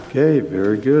Okay,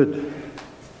 very good.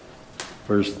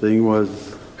 First thing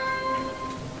was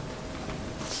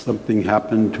something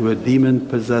happened to a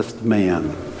demon-possessed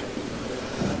man.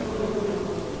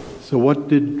 So what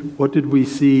did we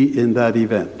see in that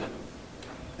event?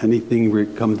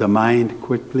 Anything come to mind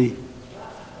quickly?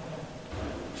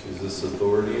 Jesus'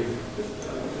 authority,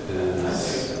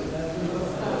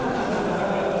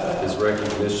 his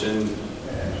recognition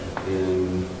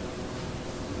in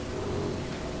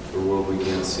the world we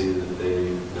can't see that they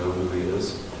know who he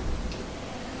is.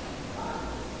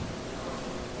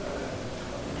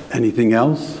 Anything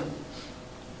else?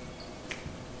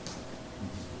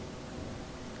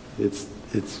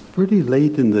 It's pretty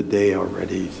late in the day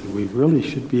already, so we really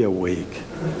should be awake.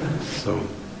 So,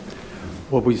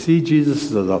 what we see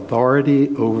Jesus'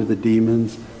 authority over the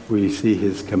demons. We see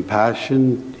his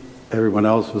compassion. Everyone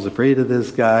else was afraid of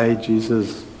this guy.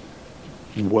 Jesus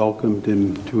welcomed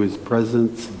him to his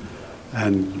presence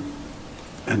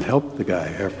and helped the guy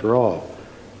after all.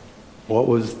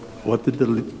 What did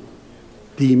the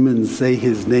demons say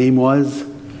his name was?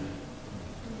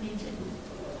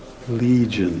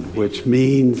 Legion, which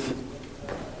means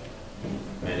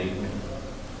Many.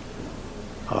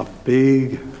 a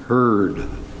big herd,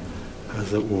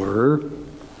 as it were.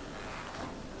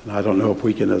 And I don't know if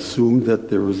we can assume that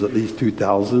there was at least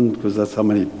 2,000, because that's how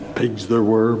many pigs there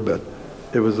were, but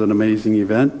it was an amazing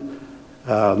event.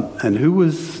 And who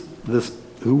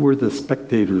were the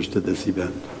spectators to this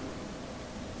event?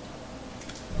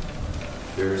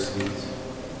 Pharisees.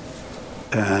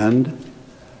 And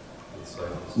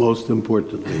Disciples. most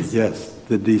importantly, yes,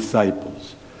 the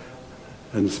disciples,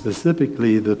 and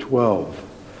specifically the 12.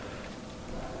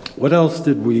 What else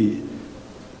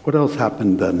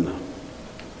happened then?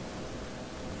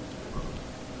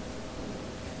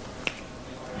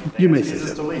 You may say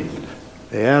Jesus to leave.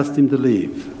 They asked him to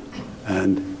leave.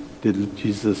 And did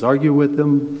Jesus argue with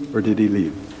them, or did he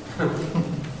leave?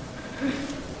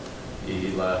 He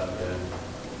left, and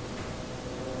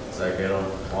it's like, they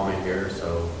don't want me here,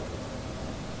 so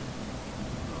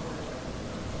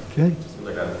Okay. seems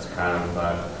like that's kind of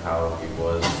not how he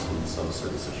was in some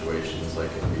certain situations, like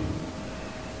if he,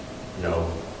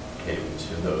 came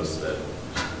to those that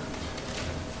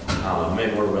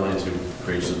maybe were willing to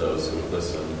preach to those who would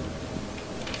listen.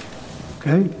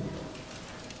 Okay.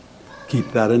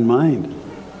 Keep that in mind.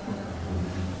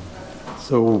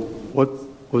 So what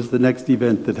was the next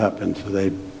event that happened? So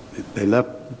they left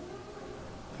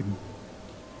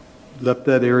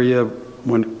that area,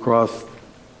 went across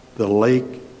the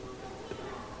lake,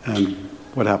 and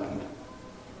what happened?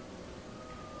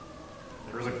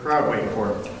 There was a crowd waiting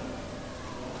for him.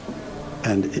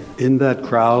 And in that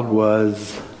crowd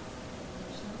was,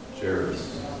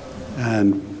 Jairus,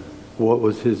 and what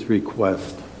was his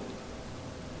request?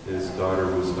 his daughter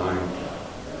was dying,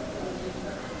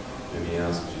 and he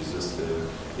asked Jesus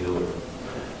to heal her.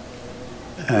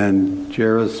 And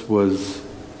Jairus was,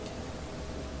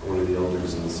 One of the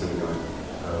elders in the synagogue.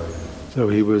 so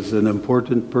he was an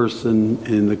important person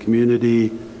in the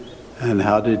community. And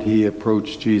how did he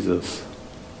approach Jesus?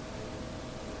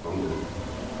 Humbly.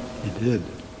 He did,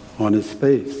 on his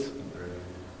face.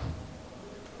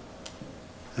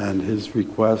 And his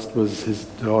request was his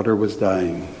daughter was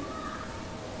dying.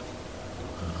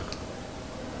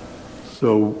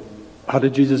 So how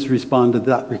did Jesus respond to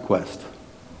that request?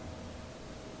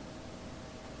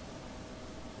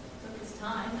 Took his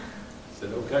time.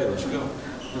 Said, okay, let's go.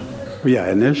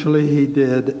 Yeah, initially he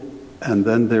did, and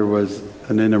then there was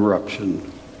an interruption.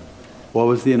 What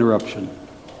was the interruption?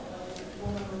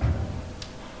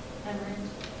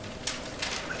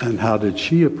 And how did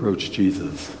she approach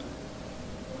Jesus?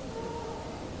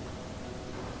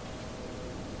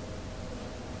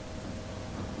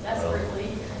 Desperately.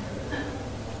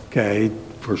 Okay,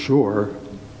 for sure.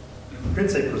 You could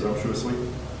say presumptuously.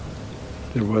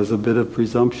 There was a bit of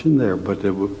presumption there, but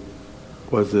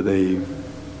was it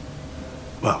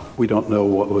well, we don't know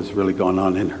what was really going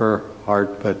on in her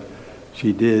heart, but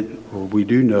she did, or we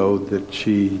do know that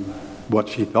what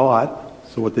she thought.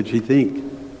 So what did she think?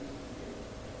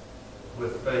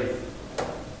 With faith.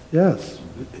 Yes.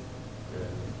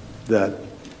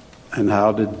 And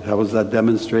how was that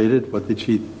demonstrated? What did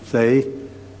she say?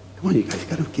 Come on, you guys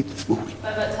got to keep this moving.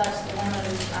 But touched the hem of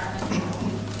his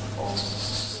garment.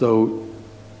 So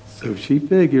she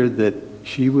figured that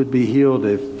she would be healed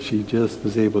if she just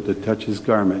was able to touch his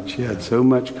garment. She had so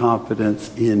much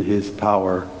confidence in his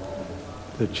power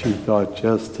that she thought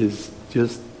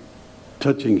just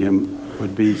touching him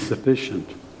would be sufficient.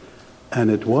 And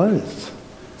it was.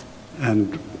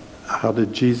 And how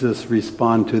did Jesus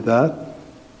respond to that?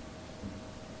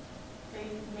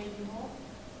 Faith made you whole.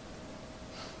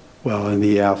 Well, and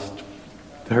he asked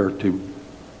her to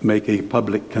make a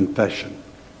public confession.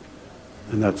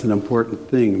 And that's an important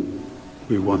thing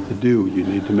we want to do. You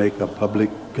need to make a public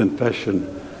confession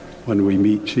when we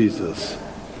meet Jesus.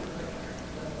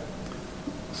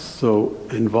 So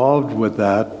involved with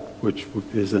that, which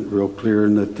isn't real clear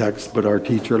in the text, but our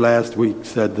teacher last week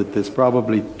said that this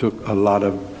probably took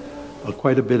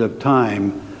quite a bit of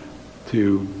time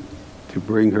to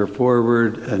bring her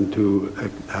forward and to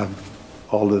have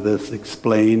all of this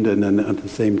explained. And then at the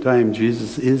same time,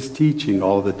 Jesus is teaching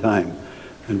all the time.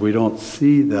 And we don't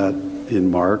see that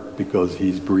in Mark because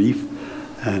he's brief.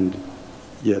 And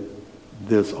yet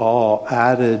this all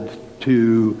added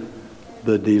to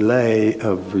the delay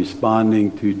of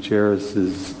responding to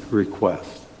Jairus'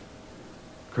 request.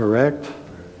 Correct?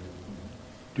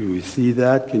 Do we see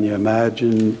that? Can you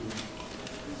imagine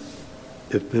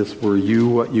if this were you,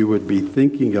 what you would be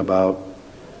thinking about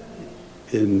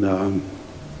in,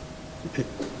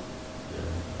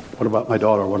 what about my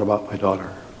daughter? What about my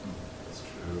daughter? That's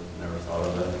true. Never thought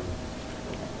of that.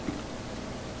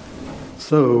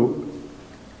 So,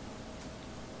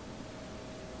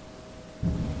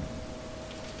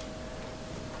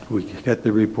 we get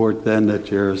the report then that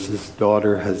Jairus'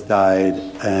 daughter has died,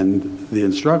 and the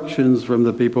instructions from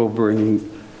the people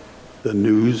bringing the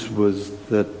news was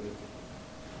that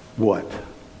what?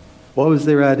 What was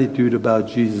their attitude about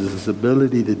Jesus'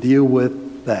 ability to deal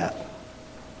with that?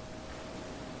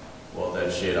 Well,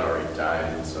 that she had already died,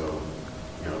 and so,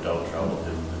 don't trouble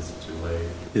him. It's too late.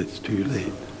 It's too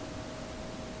late.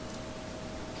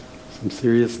 Some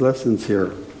serious lessons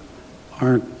here,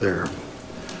 aren't there?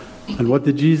 And what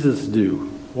did Jesus do?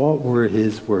 What were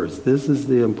his words? This is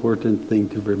the important thing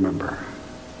to remember.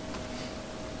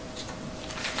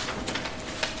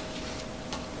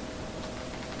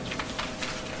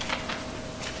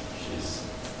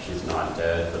 She's not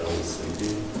dead, but only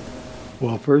sleeping.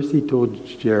 Well, first he told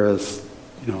Jairus,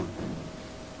 Don't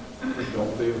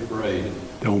be afraid.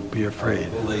 don't be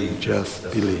afraid. Believe. Just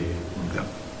Just believe. believe. Yeah.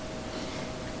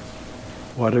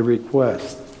 What a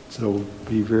request. So it'd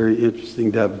be very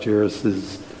interesting to have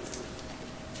Jairus'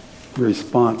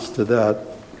 response to that.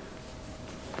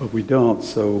 But we don't.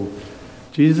 So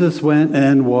Jesus went,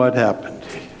 and what happened?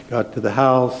 He got to the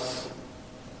house.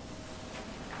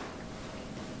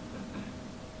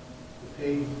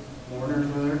 Paid mourners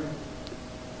were there?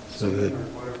 So that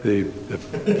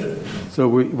so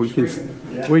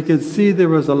we can see there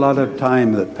was a lot of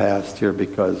time that passed here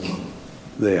because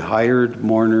they hired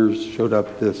mourners, showed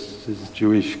up. This is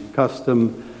Jewish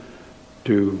custom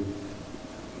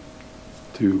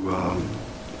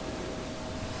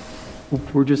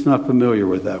we're just not familiar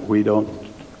with that. We don't.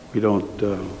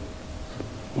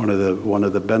 One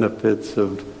of the benefits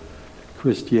of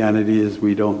Christianity is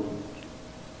we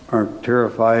aren't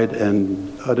terrified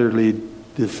and utterly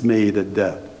dismayed at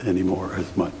death anymore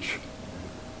as much.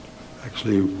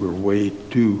 Actually, we're way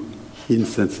too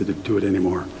insensitive to it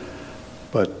anymore.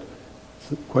 But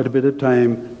quite a bit of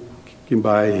time came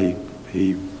by.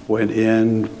 He went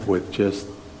in with just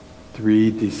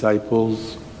 3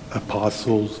 disciples,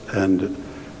 apostles, and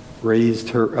raised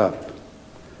her up.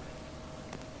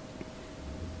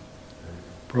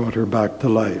 Brought her back to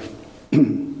life.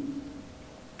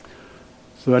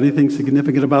 So anything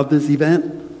significant about this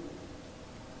event?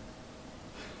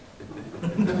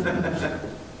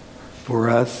 For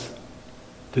us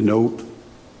to note?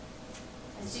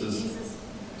 I see Jesus.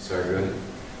 Sorry, go ahead.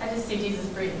 I just see Jesus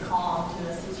bring calm to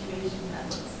a situation that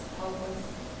looks hopeless.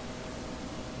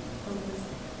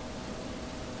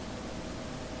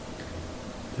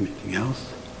 Anything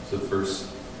else? So I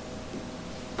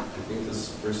think this is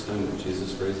the first time that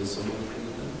Jesus raises someone from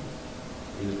the dead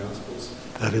in the Gospels.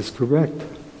 That is correct.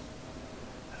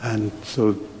 And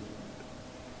so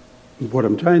what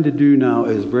I'm trying to do now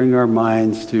is bring our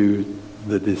minds to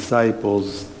the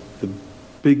disciples, the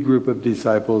big group of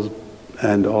disciples,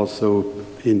 and also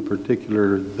in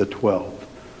particular the 12.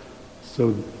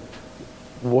 So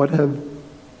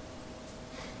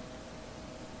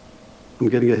I'm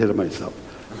getting ahead of myself.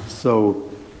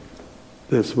 So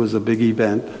this was a big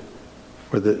event,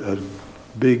 a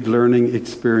big learning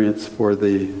experience for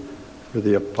the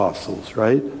apostles,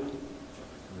 right?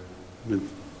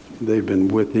 They've been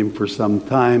with him for some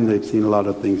time. They've seen a lot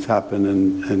of things happen,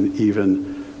 and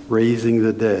even raising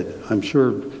the dead. I'm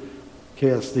sure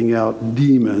casting out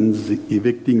demons,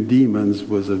 evicting demons,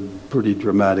 was a pretty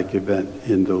dramatic event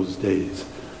in those days,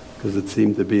 because it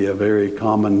seemed to be a very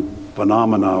common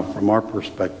phenomena from our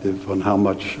perspective on how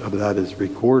much of that is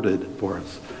recorded for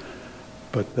us.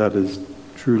 But that is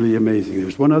truly amazing.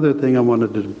 There's one other thing I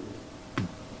wanted to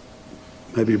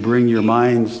maybe bring your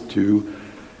minds to.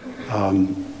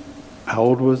 How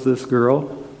old was this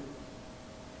girl?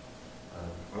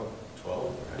 Well,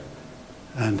 12, right?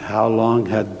 And how long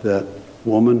had that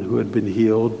woman who had been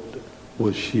healed,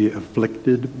 was she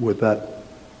afflicted with that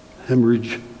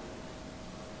hemorrhage? I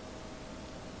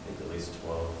think at least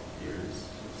 12 years.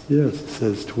 Yes, it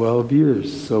says 12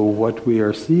 years. So what we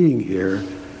are seeing here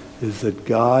is that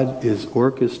God is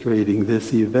orchestrating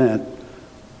this event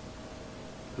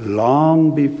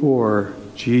long before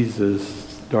Jesus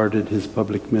started his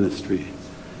public ministry,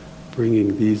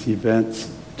 bringing these events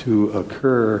to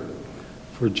occur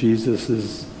for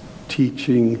Jesus'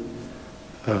 teaching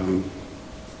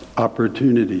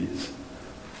opportunities.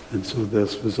 And so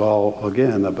this was all,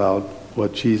 again, about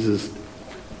what Jesus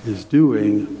is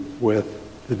doing with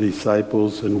the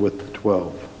disciples and with the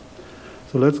 12.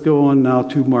 So let's go on now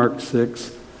to Mark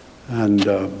 6, and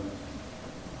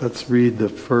let's read the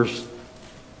first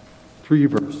 3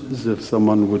 verses, if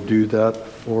someone would do that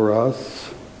for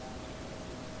us.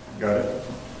 Got it.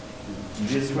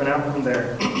 Jesus went out from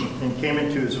there and came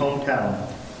into his hometown,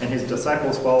 and his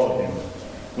disciples followed him.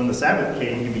 When the Sabbath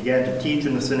came, he began to teach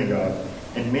in the synagogue,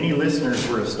 and many listeners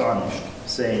were astonished,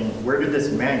 saying, "Where did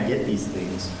this man get these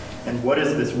things? And what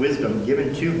is this wisdom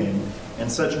given to him,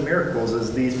 and such miracles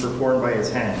as these performed by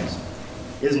his hands?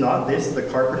 Is not this the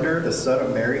carpenter, the son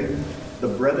of Mary, the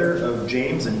brother of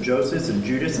James and Joseph and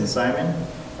Judas and Simon?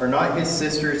 Are not his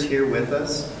sisters here with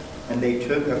us?" And they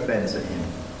took offense at him.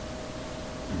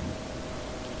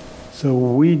 So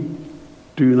we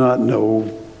do not know,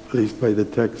 at least by the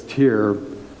text here,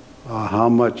 how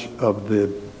much of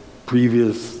the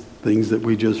previous things that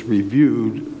we just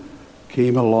reviewed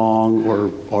came along or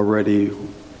already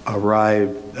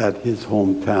arrived at his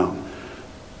hometown.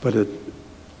 But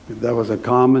that was a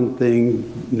common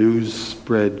thing. News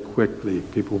spread quickly.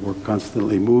 People were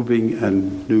constantly moving,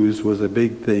 and news was a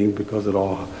big thing because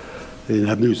they didn't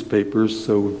have newspapers,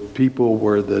 so people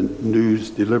were the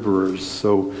news deliverers.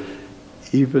 So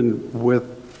even with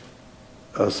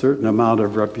a certain amount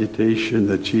of reputation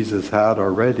that Jesus had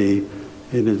already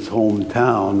in his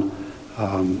hometown,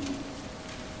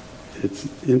 it's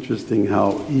interesting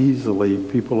how easily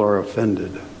people are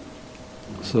offended.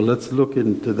 So let's look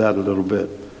into that a little bit.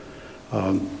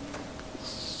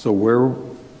 So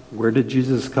where did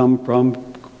Jesus come from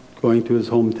going to his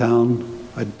hometown?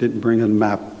 I didn't bring a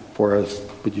map for us,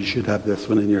 but you should have this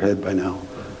one in your head by now,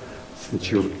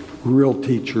 since your real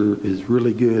teacher is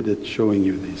really good at showing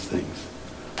you these things.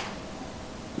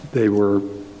 They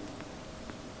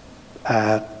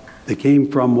came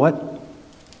from what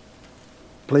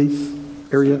place,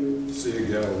 area? Sea of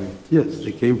Galilee. Yes,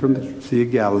 they came from the Sea of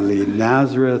Galilee.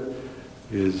 Nazareth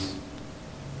is,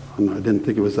 I didn't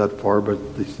think it was that far,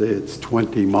 but they say it's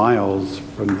 20 miles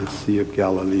from the Sea of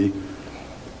Galilee,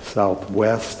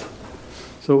 southwest.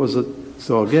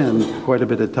 So again, quite a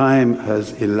bit of time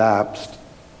has elapsed.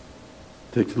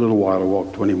 Takes a little while to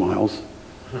walk 20 miles.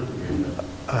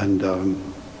 And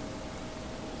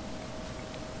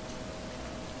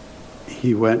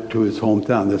he went to his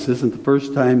hometown. This isn't the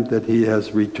first time that he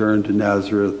has returned to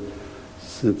Nazareth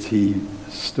since he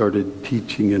started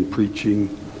teaching and preaching.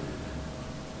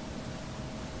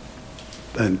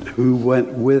 And who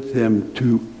went with him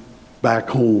to back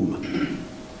home?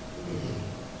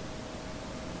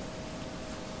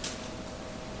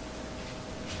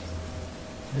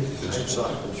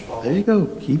 There you go.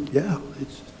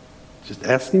 It's just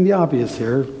asking the obvious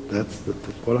here. That's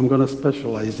what I'm going to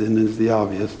specialize in, is the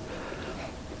obvious.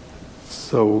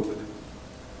 So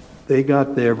they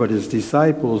got there, but his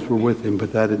disciples were with him,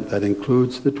 but that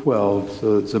includes the 12,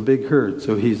 so it's a big herd.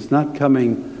 So he's not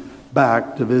coming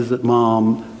back to visit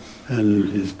mom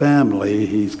and his family.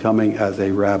 He's coming as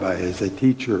a rabbi, as a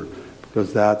teacher,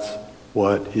 because that's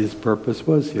what his purpose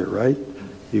was here, right?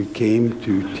 He came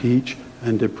to teach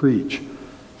and to preach.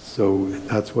 So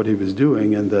that's what he was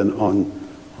doing. And then on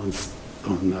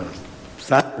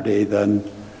Saturday, then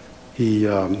he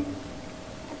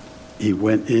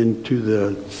went into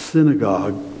the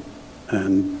synagogue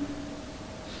and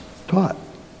taught.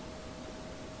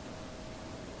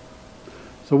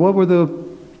 So what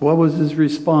was his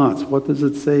response? What does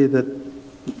it say that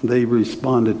they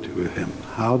responded to him?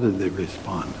 How did they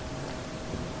respond?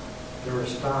 They were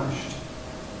astonished.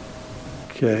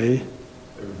 Okay.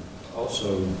 They're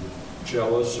also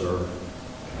jealous or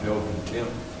held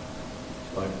contempt.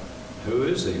 Like, who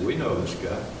is he? We know this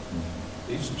guy.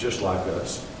 He's just like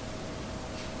us.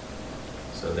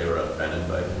 So they were offended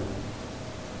by him.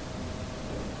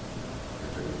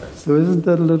 So isn't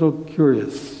that a little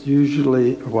curious?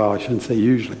 Usually, well, I shouldn't say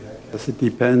usually. I guess it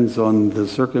depends on the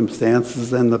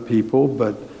circumstances and the people,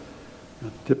 but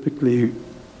typically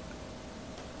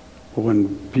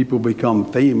when people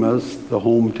become famous, the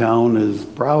hometown is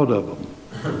proud of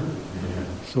them.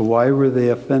 So why were they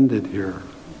offended here?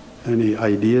 Any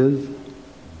ideas?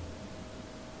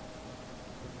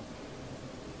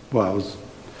 Well, as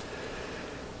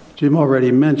Jim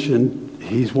already mentioned,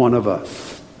 he's one of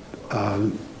us.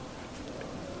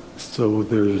 So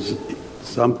there's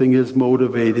something is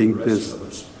motivating The rest this. of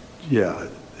us, Yeah,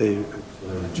 they're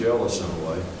jealous in a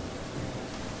way.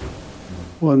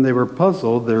 when they were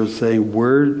puzzled, they were saying,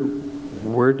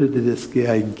 where did this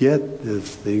guy get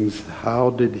these things? How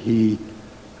does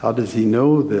he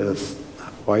know this?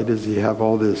 Why does he have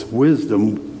all this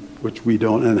wisdom, which we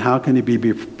don't, and how can he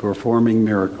be performing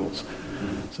miracles?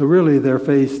 So really, they're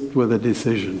faced with a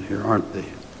decision here, aren't they?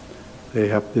 They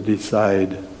have to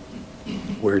decide,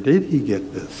 where did he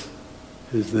get this?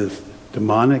 Is this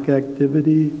demonic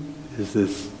activity? Is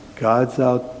this God's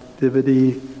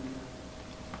activity?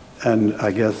 And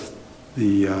I guess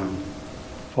the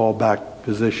fallback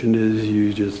position is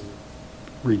you just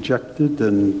reject it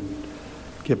and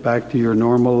get back to your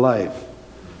normal life.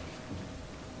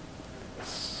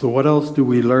 So what else do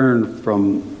we learn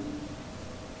from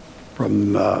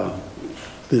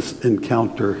this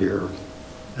encounter here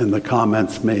and the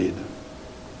comments made?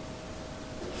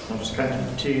 Well, just kind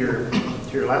of to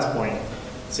your last point,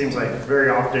 it seems like very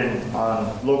often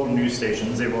on local news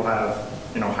stations they will have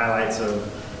highlights of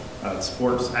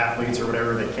sports athletes or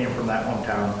whatever that came from that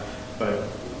hometown, but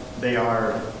they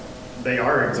are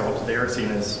exalted. They are seen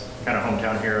as kind of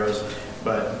hometown heroes,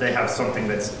 but they have something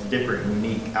that's different and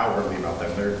unique outwardly about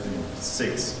them. They're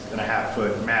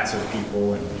 6.5-foot massive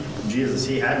people, and Jesus,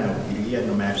 he had no beauty, he had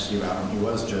no majesty about him. He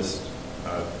was just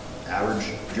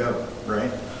average Joe,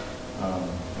 right?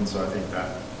 And so I think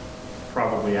that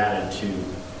probably added to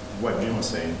what Jim was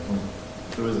saying.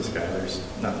 Who is this guy? There's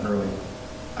nothing really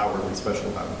outwardly special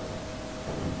about him.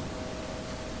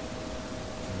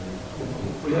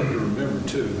 We have to remember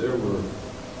too, there were,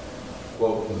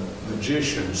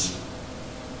 magicians,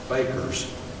 fakers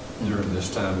during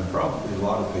this time, and probably a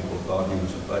lot of people thought he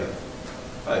was a fake.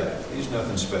 Hey, he's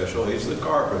nothing special, he's the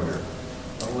carpenter.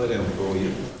 Don't let him fool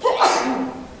you.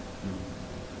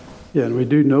 Yeah, and we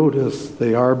do notice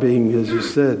they are being, as you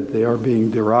said, they are being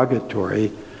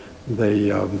derogatory.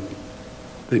 They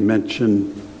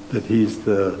mention that he's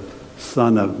the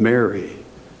son of Mary.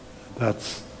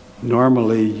 That's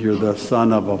normally you're the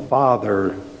son of a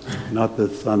father, not the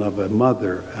son of a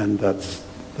mother, and that's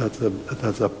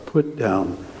a put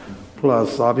down.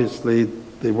 Plus, obviously,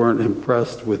 they weren't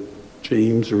impressed with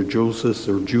James or Joseph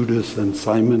or Judas and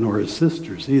Simon or his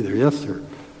sisters either. Yes, sir.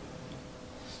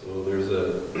 So there's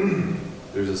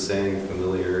a saying,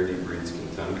 familiarity breeds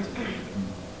contempt.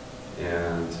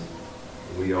 And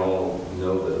we all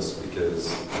know this because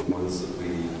the ones that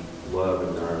we love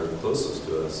and are closest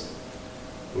to us,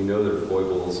 we know their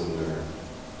foibles and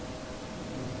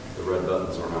the red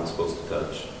buttons we're not supposed to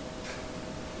touch.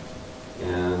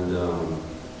 And,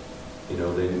 they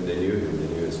knew him, they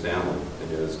knew his family, they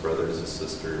knew his brothers, his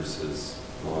sisters, his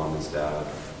mom, his dad.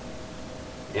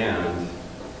 And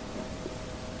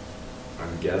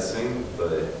I'm guessing,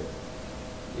 but,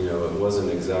 it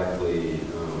wasn't exactly,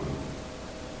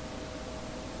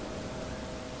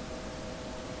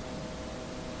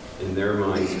 in their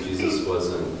minds, Jesus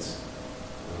wasn't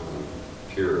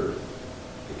pure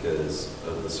because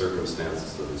of the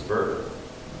circumstances of his birth.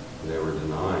 And they were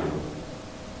denying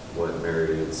what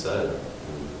Mary had said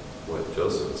and what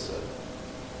Joseph had said.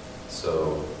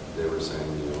 So they were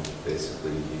saying,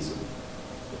 basically he's a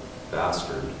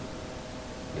bastard.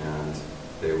 And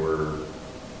they were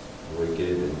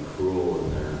wicked and cruel in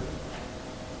their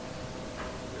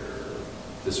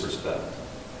disrespect.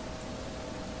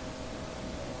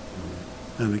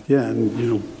 And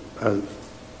again,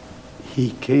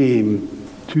 he came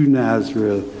to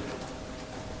Nazareth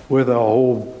with a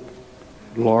whole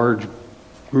large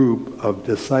group of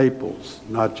disciples,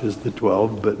 not just the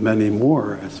 12, but many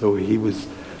more. So he was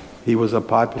a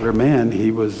popular man.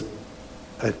 He was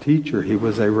a teacher. He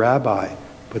was a rabbi.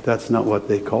 But that's not what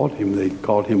they called him. They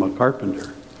called him a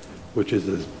carpenter, which is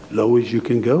as low as you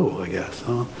can go, I guess,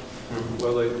 huh?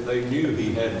 Well, they knew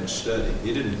he hadn't studied.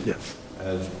 He didn't, Yes.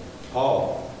 as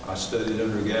Paul, I studied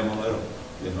under Gamaliel,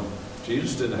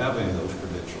 Jesus didn't have any of those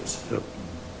credentials. Yep.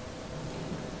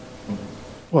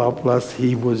 Well, plus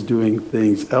he was doing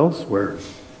things elsewhere.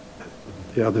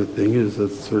 The other thing is a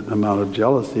certain amount of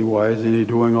jealousy. Why isn't he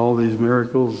doing all these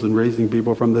miracles and raising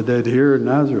people from the dead here in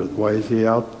Nazareth? Why is he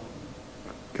out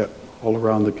all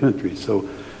around the country? So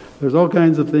there's all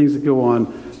kinds of things that go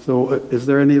on. So are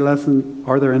there any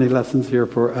lessons here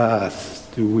for us?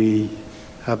 Do we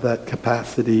have that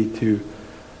capacity to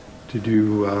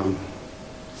do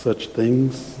such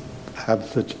things, have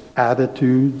such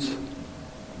attitudes.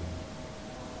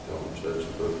 Don't judge a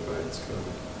book by its cover.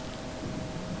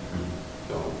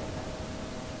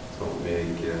 Don't make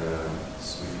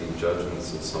sweeping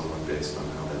judgments of someone based on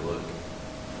how they look.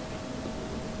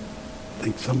 I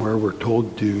think somewhere we're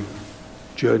told to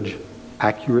judge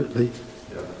accurately.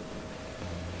 Yep.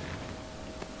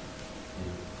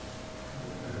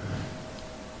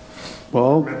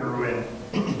 Well, Remember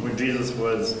when Jesus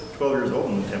was 12 years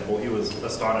old in the temple, he was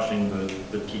astonishing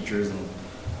the teachers and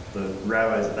the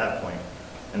rabbis at that point.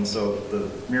 And so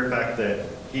the mere fact that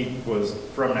he was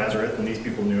from Nazareth and these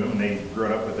people knew him and they grew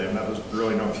up with him, that was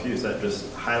really no excuse. That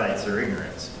just highlights their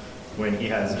ignorance when he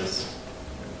has this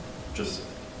just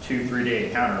 2-3 day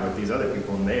encounter with these other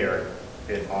people and they are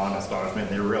in awe and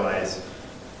astonishment and they realize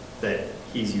that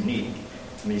he's unique.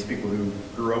 And these people who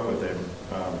grew up with him,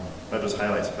 that just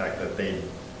highlights the fact that they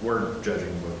were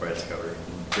judging the book by its cover and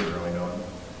didn't really know him.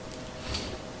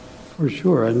 for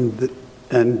sure. And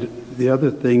the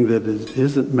other thing that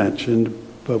isn't mentioned,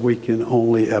 but we can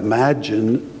only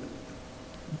imagine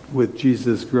with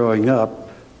Jesus growing up,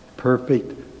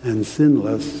 perfect and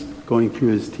sinless, going through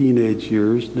his teenage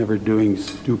years, never doing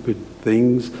stupid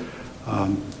things,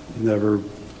 never,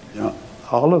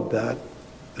 all of that.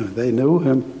 They know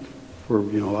him for,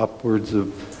 upwards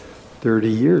of 30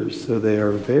 years. So they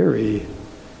are very,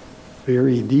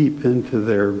 very deep into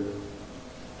their,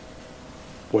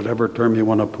 whatever term you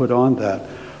want to put on that.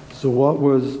 So what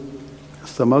were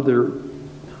some of the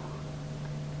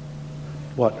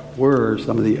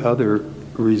other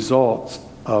results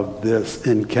of this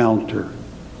encounter?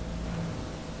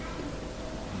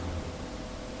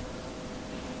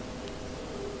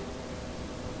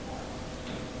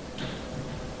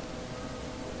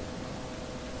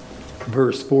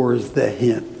 Verse 4 is the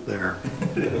hint there.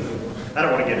 I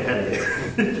don't want to get ahead of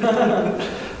you.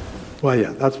 Well,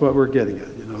 yeah, that's what we're getting at.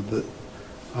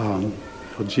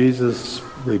 Jesus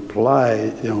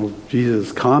replied,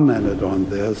 Jesus commented on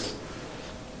this,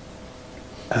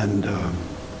 and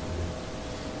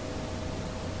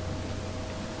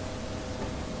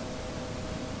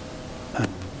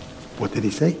what did he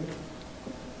say?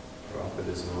 Prophet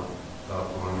is not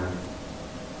without honor,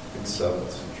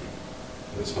 except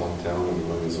his hometown and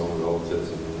among his own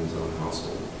relatives and in his own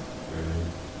household.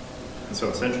 And so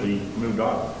essentially he moved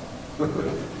on.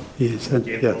 He said,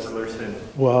 Gave yes. over their sin.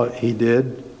 Well, he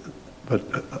did, but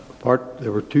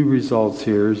there were two results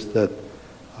here is that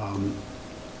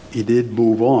he did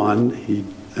move on.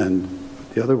 And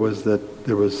the other was that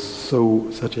there was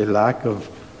such a lack of.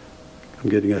 I'm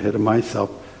getting ahead of myself.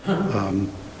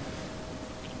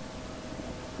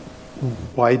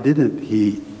 Why didn't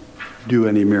he do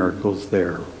any miracles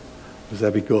there? Was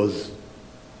that because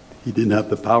he didn't have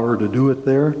the power to do it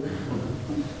there?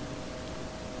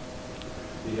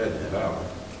 He had the power,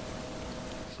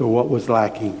 So what was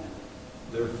lacking?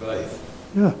 their faith.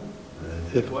 Yeah.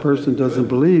 If a person doesn't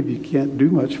believe, you can't do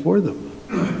much for them.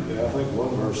 Yeah, I think one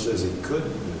verse says he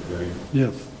couldn't do very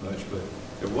Yes. much, but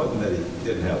it wasn't that he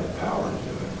didn't have the power to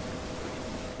do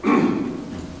it.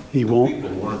 He won't. People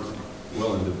weren't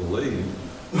willing to believe.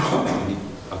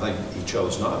 I think he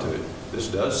chose not to. This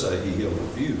does say he healed a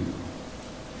few.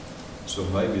 So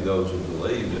maybe those who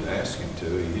believed and asked him to,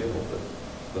 he healed, but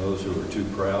those who were too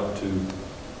proud to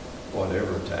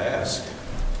whatever to ask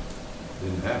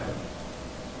didn't happen.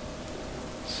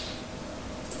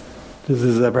 Does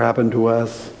this ever happen to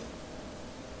us?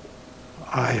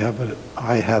 I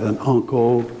had an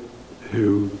uncle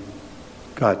who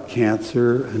got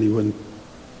cancer, and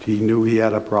he knew he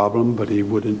had a problem, but he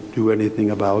wouldn't do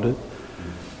anything about it.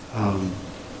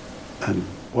 And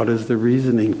what is the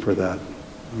reasoning for that?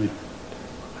 I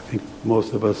think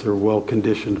most of us are well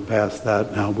conditioned past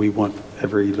that. Now we want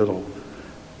every little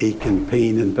ache and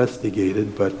pain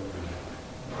investigated, but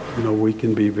we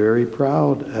can be very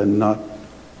proud and not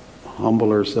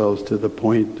humble ourselves to the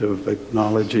point of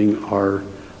acknowledging our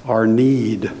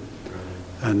need.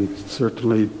 And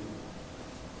certainly,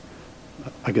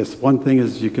 I guess one thing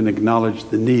is you can acknowledge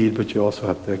the need, but you also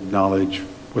have to acknowledge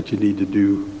what you need to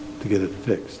do to get it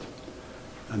fixed.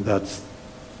 And that's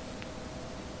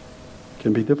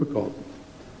can be difficult.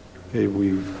 Okay,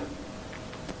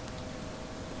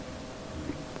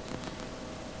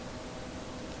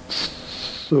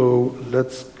 so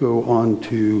let's go on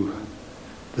to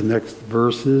the next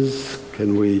verses.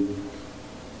 Can we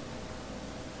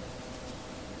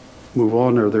move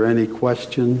on? Are there any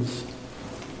questions,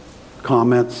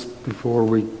 comments before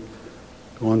we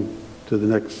go on to the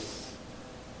next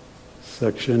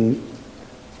section?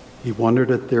 He wondered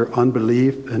at their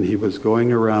unbelief, and he was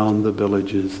going around the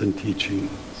villages and teaching.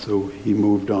 So he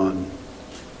moved on.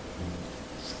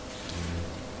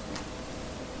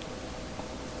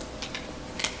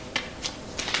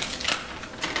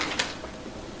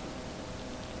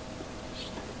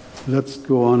 Let's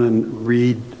go on and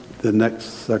read the next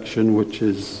section, which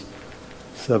is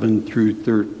 7 through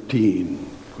 13.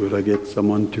 Could I get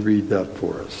someone to read that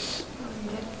for us?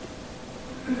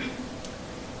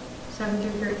 7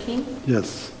 through 13.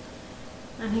 Yes.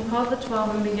 And he called the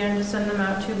 12 and began to send them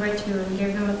out 2 by 2 and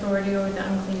gave them authority over the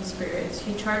unclean spirits.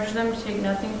 He charged them to take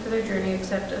nothing for their journey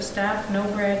except a staff, no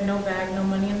bread, no bag, no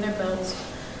money in their belts,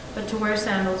 but to wear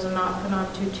sandals and not put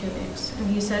on 2 tunics. And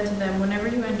he said to them, whenever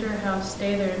you enter a house,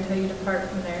 stay there until you depart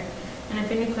from there. And if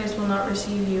any place will not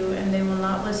receive you, and they will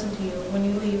not listen to you, when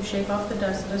you leave, shake off the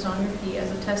dust that is on your feet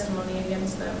as a testimony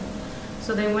against them.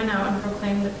 So they went out and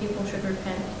proclaimed that people should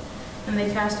repent. And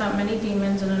they cast out many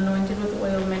demons and anointed with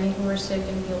oil many who were sick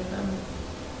and healed them.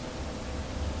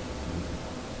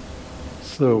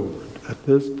 So at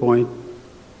this point,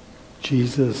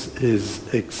 Jesus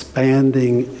is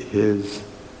expanding his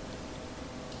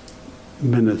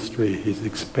ministry. He's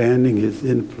expanding his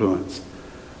influence.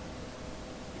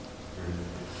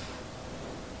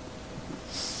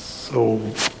 So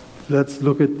let's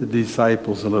look at the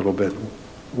disciples a little bit.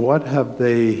 What have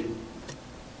they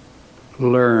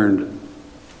learned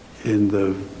in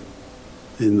the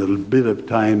bit of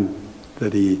time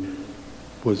that he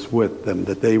was with them,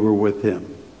 that they were with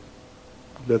him?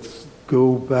 Let's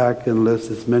go back and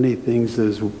list as many things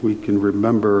as we can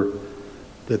remember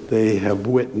that they have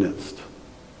witnessed.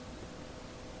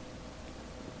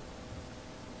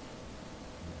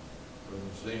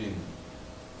 We've seen him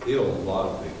heal a lot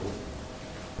of people,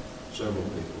 several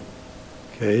people.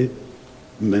 Okay,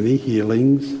 many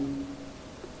healings.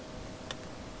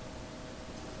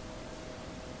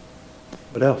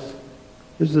 What else?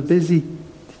 He's busy.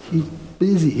 He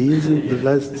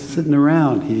isn't sitting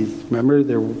around. Remember,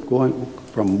 they're going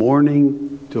from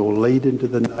morning till late into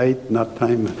the night, not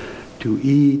time to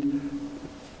eat.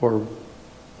 For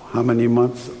how many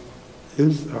months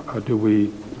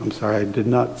I'm sorry, I did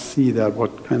not see that.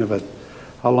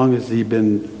 How long has he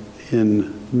been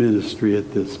in ministry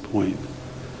at this point?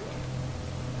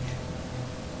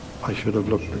 I should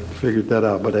have figured that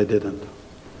out, but I didn't.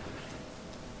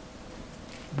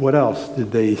 What else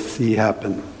did they see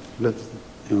happen?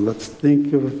 Let's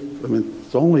think of,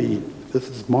 this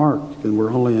is Mark, and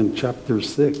we're only in chapter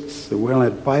 6. So we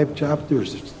only had 5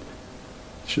 chapters. It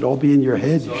should all be in your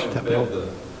head. You should have fed the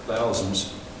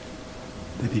thousands.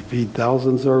 Did he feed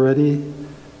thousands already?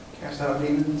 Cast out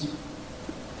demons.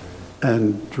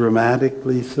 And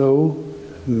dramatically so,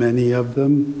 many of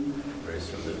them. Raised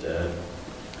from the dead.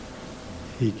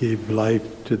 He gave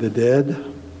life to the dead.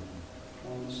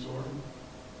 On the storm.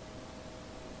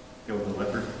 Healed the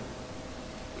leper.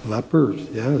 Lepers,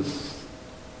 yes.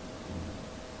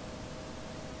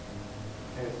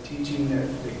 Had teaching that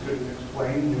they couldn't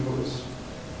explain if it was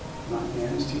not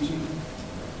man's teaching.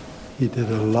 He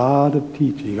did a lot of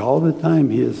teaching. All the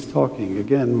time he is talking.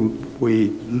 Again, we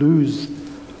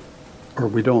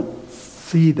don't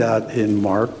see that in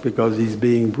Mark because he's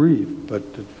being brief. But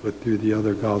through the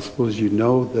other Gospels, you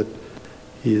know that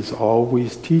he is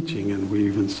always teaching. And we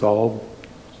even saw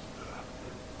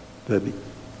that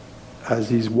as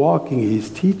he's walking, he's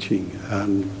teaching.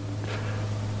 And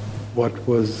what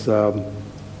was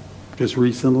just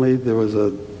recently, there was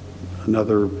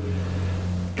another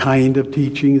kind of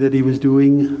teaching that he was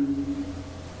doing.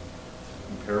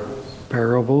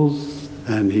 Parables.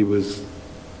 And he was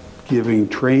giving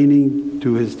training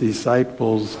to his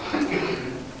disciples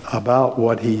about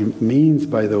what he means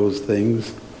by those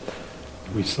things.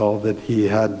 We saw that he's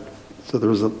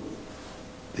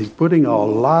putting a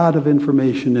lot of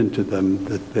information into them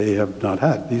that they have not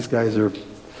had. These guys are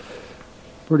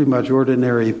pretty much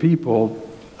ordinary people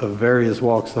of various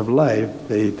walks of life.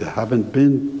 They haven't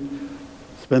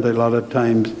spent a lot of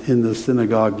time in the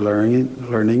synagogue learning.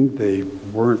 They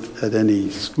weren't at any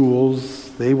schools.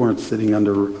 They weren't sitting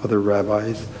under other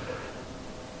rabbis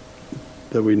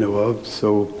that we know of.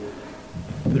 So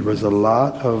there was a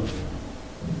lot of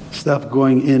stuff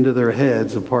going into their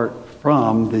heads apart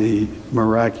from the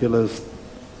miraculous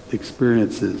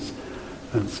experiences.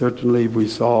 And certainly we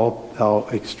saw how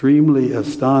extremely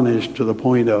astonished to the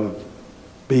point of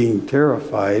being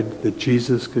terrified that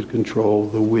Jesus could control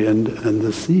the wind and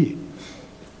the sea.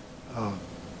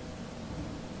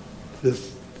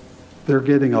 They're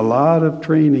getting a lot of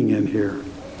training in here.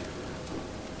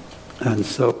 And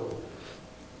some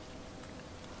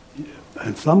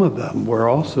of them were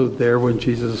also there when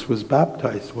Jesus was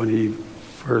baptized, when he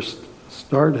first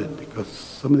started, because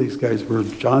some of these guys were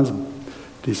John's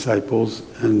disciples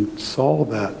and saw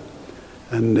that,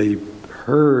 and they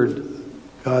heard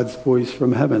God's voice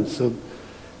from heaven.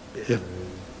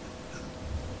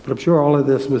 But I'm sure all of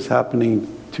this was happening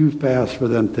too fast for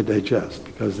them to digest,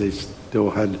 because still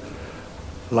had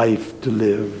life to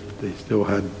live.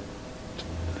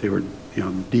 They were,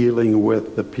 dealing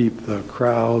with the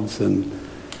crowds, and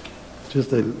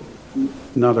just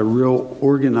not a real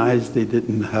organized. They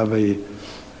didn't have it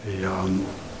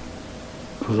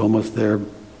was almost there,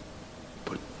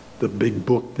 but the big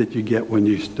book that you get when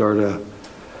you start a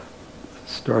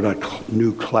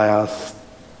new class,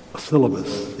 a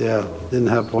syllabus. Yeah, didn't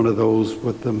have one of those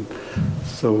with them.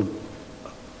 So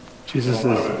Jesus A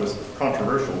lot of it was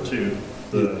controversial too,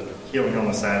 the healing on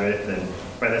the Sabbath, and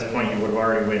by this point you would have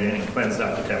already went in and cleansed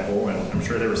out the temple, and I'm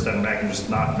sure they were stepping back and just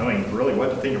not knowing really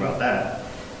what to think about that.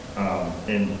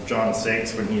 In John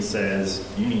 6, when he says,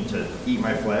 "You need to eat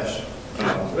my flesh,"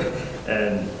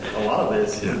 and a lot of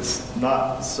this, it's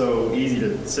not so easy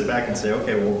to sit back and say,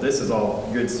 okay, well, this is all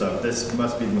good stuff. This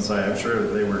must be the Messiah. I'm sure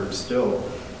they were still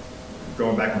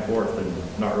going back and forth and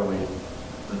not really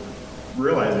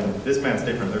realizing this man's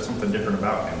different. There's something different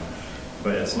about him.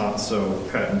 But it's not so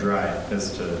cut and dry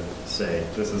as to say,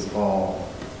 this is all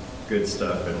good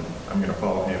stuff and I'm going to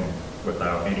follow him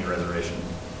without any reservation.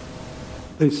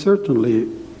 They certainly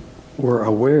were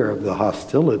aware of the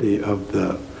hostility of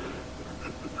the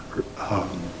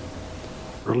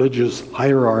religious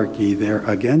hierarchy there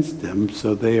against him,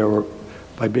 so they are,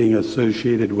 by being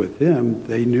associated with him,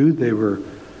 they knew they were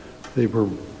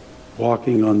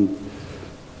walking on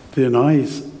thin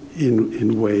ice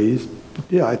in ways. But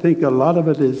yeah, I think a lot of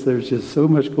it is there's just so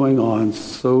much going on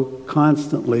so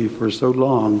constantly for so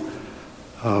long.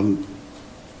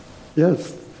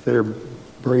 Yes, their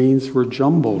brains were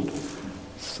jumbled.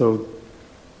 So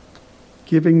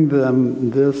giving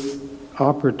them this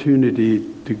opportunity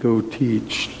to go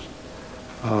teach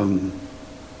the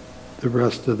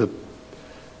rest of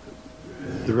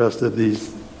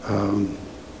these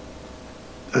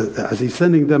as he's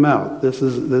sending them out. This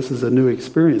is a new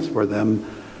experience for them,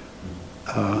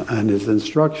 and his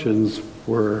instructions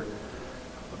were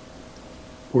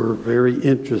very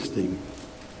interesting.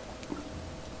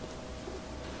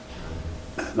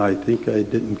 And I think I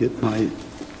didn't get my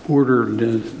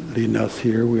orderliness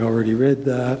here. We already read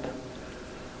that.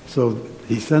 So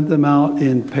he sent them out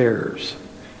in pairs.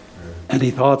 Any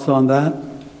thoughts on that?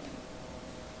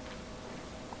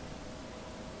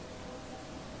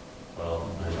 Well,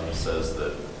 I know it says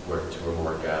that where two or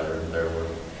more gathered, there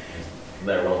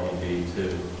will be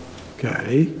two.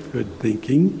 Okay, good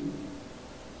thinking.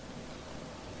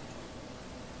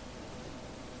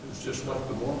 It's just like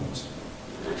the Mormons.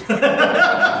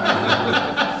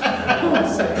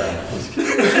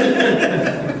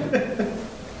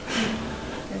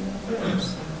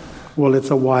 Well, it's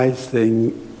a wise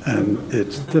thing, and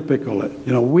it's typical.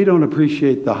 We don't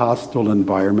appreciate the hostile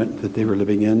environment that they were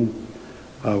living in.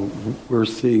 We're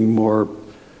seeing more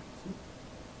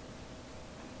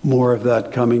of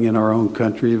that coming in our own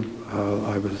country.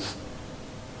 I was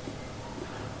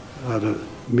at a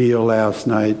meal last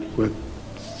night with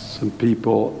some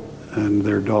people, and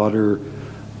their daughter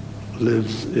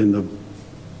lives in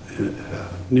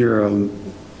near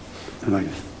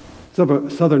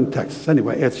southern Texas.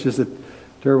 Anyway, it's just a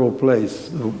terrible place.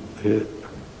 Their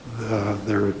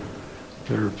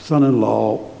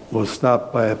son-in-law was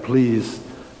stopped by a police,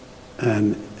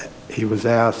 and he was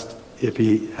asked if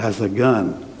he has a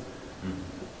gun.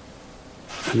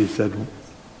 And he said,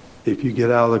 if you get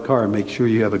out of the car, make sure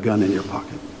you have a gun in your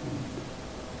pocket.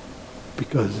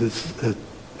 Because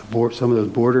some of those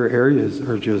border areas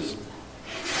are just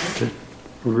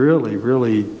really,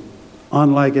 really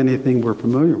unlike anything we're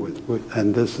familiar with.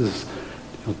 And this is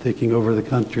taking over the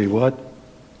country. What?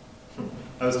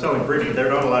 I was telling Brittany they're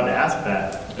not allowed to ask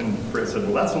that. And Britt said,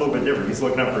 well, that's a little bit different. He's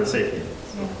looking out for his safety.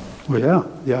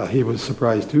 Well, yeah, he was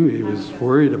surprised too. He was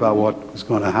worried about what was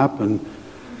going to happen.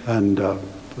 And and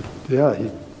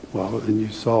you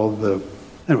saw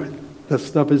anyway, that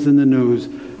stuff is in the news,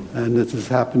 and this is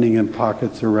happening in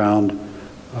pockets around.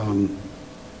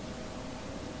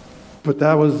 But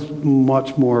that was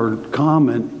much more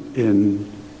common in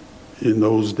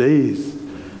those days.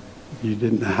 You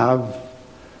didn't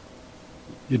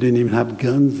even have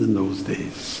guns in those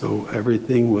days. So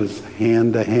everything was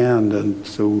hand to hand, and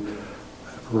so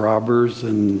robbers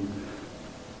and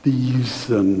thieves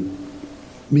and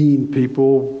mean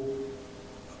people,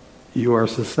 you are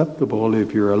susceptible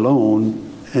if you're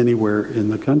alone anywhere in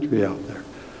the country out there.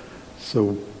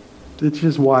 So it's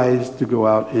just wise to go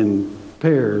out in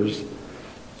pairs.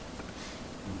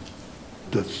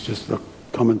 That's just a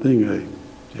common thing.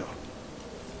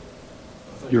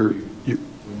 We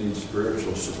need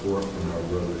spiritual support from our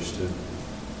brothers too.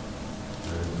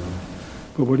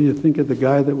 But what do you think of the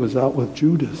guy that was out with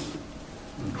Judas?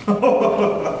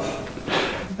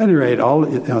 any rate,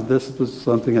 this was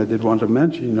something I did want to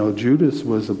mention. Judas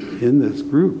was in this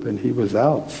group, and he was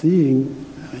out seeing.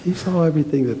 He saw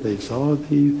everything that they saw.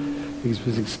 He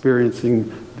was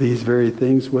experiencing these very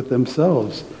things with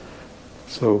themselves.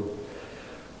 So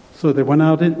they went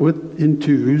out in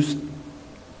twos,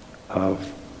 and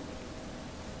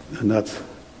that's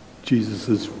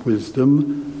Jesus'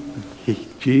 wisdom.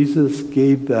 Jesus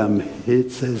gave them,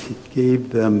 it says he gave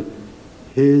them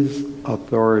his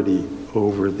authority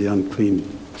over the unclean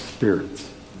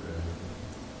spirits.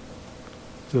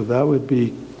 So that would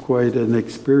be quite an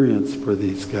experience for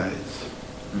these guys.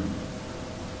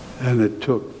 And it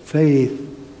took faith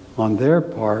on their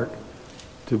part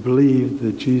to believe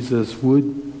that Jesus'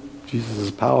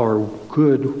 power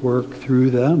could work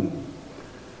through them.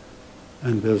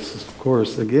 And this, of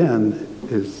course, again,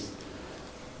 is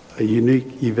a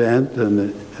unique event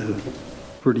and a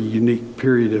pretty unique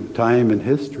period of time in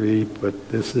history, but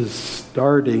this is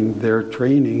starting their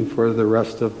training for the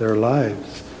rest of their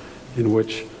lives, in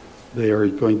which they are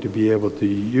going to be able to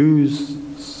use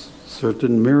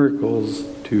certain miracles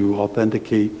to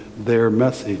authenticate their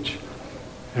message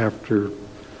after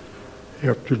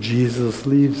Jesus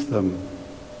leaves them.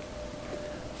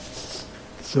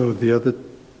 So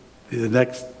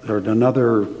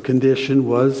another condition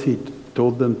was he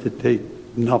told them to take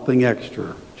nothing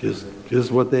extra,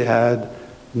 just what they had,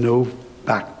 no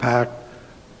backpack,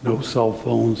 no cell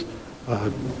phones,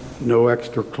 no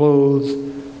extra clothes,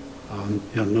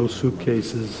 no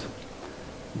suitcases.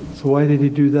 So why did he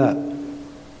do that?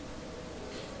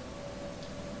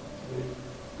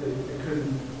 They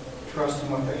couldn't trust in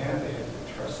what they had. They had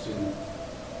to trust in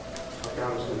what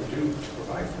God was going to do to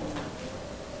provide for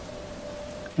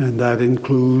them. And that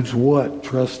includes what?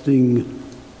 Trusting.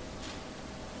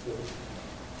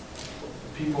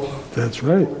 People. That's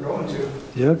right. We're going to.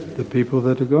 Yep, the people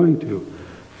that are going to.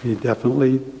 He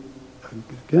definitely,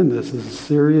 again, this is a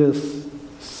serious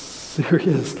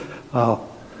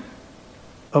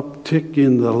uptick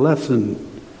in the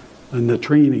lesson and the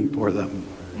training for them.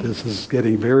 This is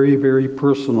getting very, very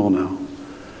personal now.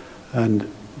 And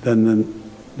then the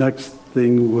next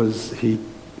thing was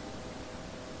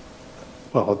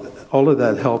all of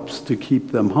that helps to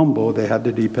keep them humble. They had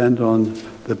to depend on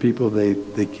the people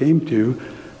they came to,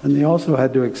 and they also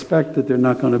had to expect that they're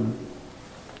not going to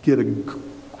get a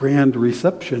grand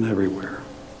reception everywhere.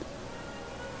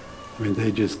 I mean,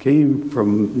 they just came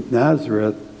from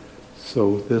Nazareth,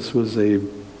 so this was they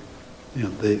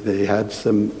had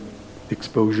some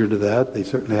exposure to that. They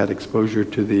certainly had exposure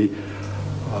to the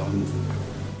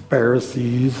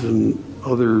Pharisees and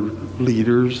other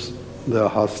leaders, the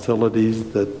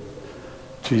hostilities that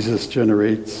Jesus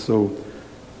generates, so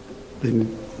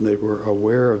they were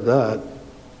aware of that.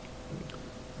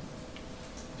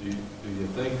 Do you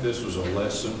think this was a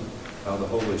lesson how the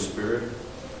Holy Spirit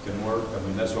can work? I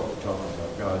mean, that's what we're talking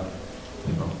about. God,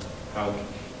 how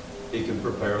he can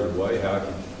prepare the way, how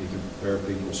he can prepare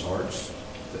people's hearts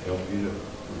to help you, to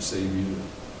receive you,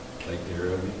 to take care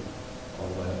of you, all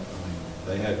that.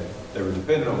 I mean, they were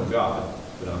dependent on God,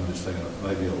 but I'm just thinking of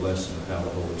maybe a lesson of how the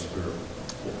Holy Spirit,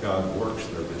 God works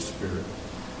through His Spirit.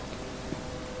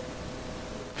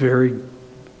 Very,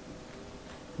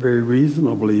 very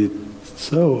reasonably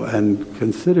so, and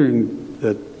considering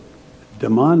that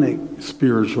demonic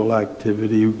spiritual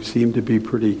activity seemed to be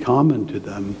pretty common to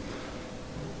them,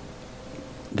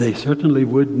 they certainly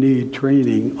would need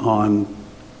training on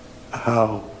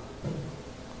how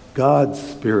God's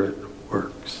Spirit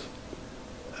works,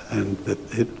 and that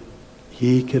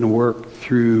He can work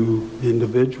through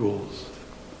individuals,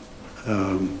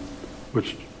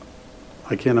 which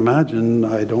I can't imagine.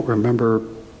 I don't remember,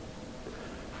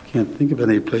 can't think of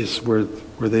any place where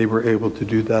they were able to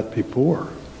do that before.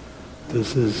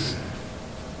 So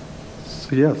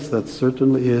yes, that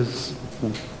certainly is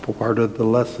part of the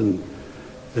lesson.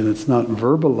 And it's not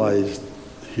verbalized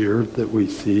here that we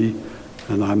see,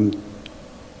 and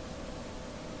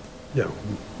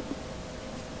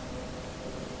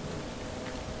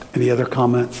Any other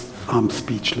comments? I'm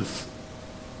speechless.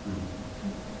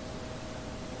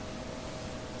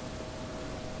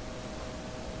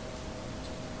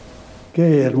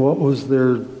 Okay, and what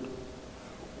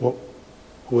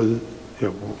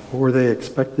were they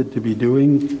expected to be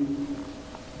doing?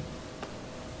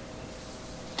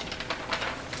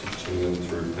 Teaching them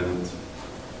to repent.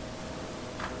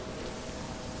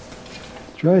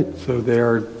 That's right. So they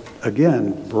are,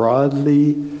 again,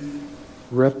 broadly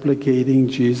replicating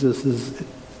Jesus'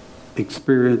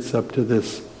 experience up to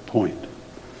this point.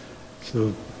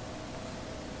 So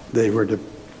they were to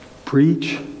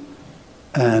preach,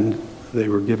 and they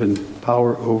were given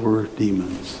power over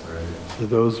demons. Right. So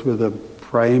those were the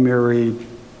primary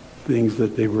things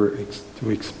that they were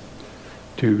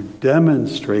to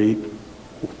demonstrate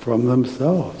from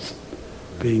themselves,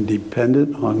 being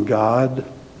dependent on God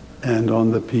and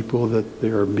on the people that they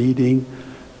are meeting,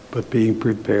 but being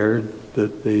prepared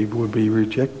that they would be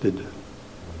rejected.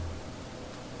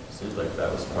 Seems like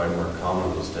that was probably more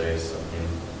common those days. I mean,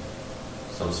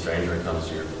 some stranger comes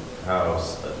to your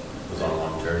house that was on a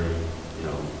long journey,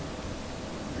 you're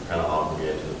kind of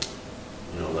obligated to,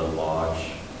 let them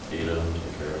lodge, feed them,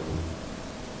 take care of them.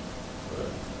 But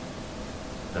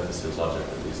definitely seems a lot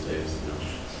different these days,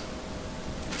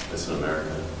 It's in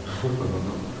America.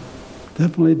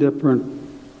 Definitely different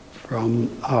from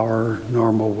our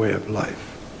normal way of life.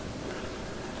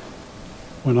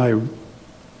 When I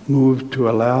moved to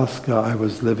Alaska, I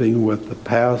was living with the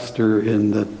pastor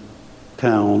in the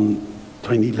town,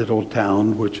 tiny little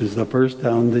town, which is the first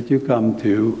town that you come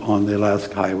to on the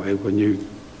Alaska Highway when you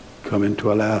come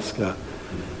into Alaska.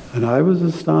 And I was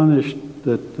astonished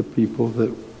that the people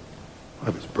that, I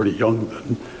was pretty young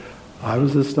then, I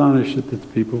was astonished that the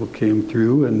people came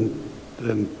through and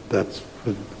that's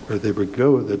where they would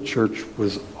go. The church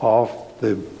was off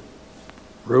the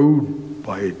road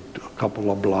by a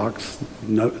couple of blocks.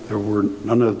 There were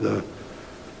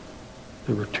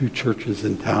two churches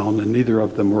in town, and neither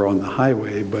of them were on the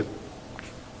highway, but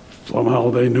somehow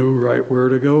they knew right where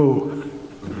to go.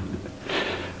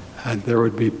 And there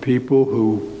would be people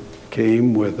who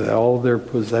came with all their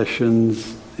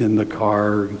possessions in the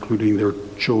car, including their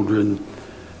children,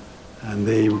 and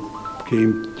they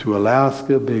came to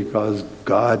Alaska because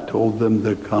God told them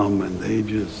to come, and they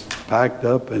just packed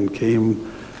up and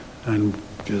came, and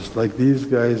just like these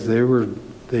guys, they were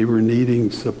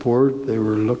needing support. They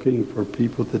were looking for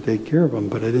people to take care of them,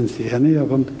 but I didn't see any of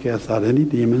them to cast out any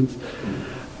demons.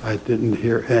 I didn't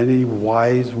hear any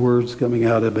wise words coming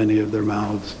out of any of their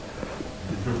mouths.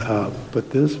 But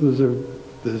this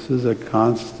is a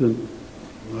constant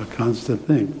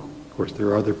thing. Of course, there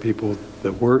are other people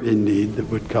that were in need that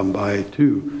would come by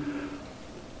too.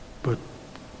 But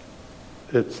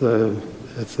it's a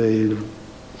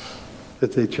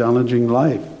challenging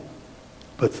life.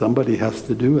 But somebody has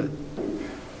to do it.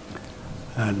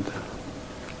 And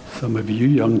some of you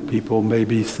young people may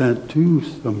be sent to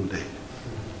someday.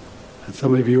 And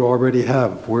some of you already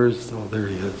have. There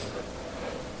he is.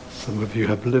 Some of you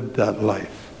have lived that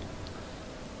life.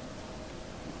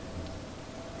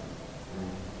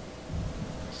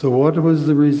 So what was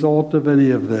the result of any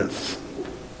of this?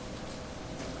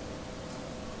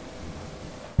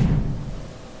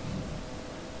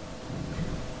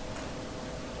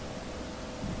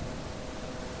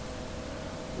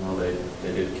 Well, they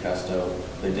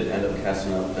did end up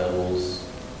casting out devils,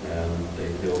 and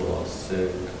they healed a lot of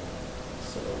sick.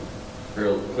 So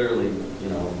clearly,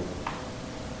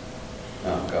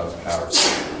 God's power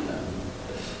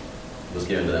was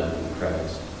given to them in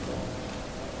Christ.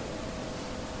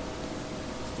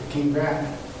 They came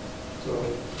back, so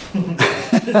taken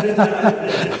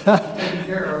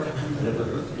care of.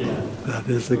 Yeah. That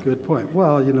is a good point.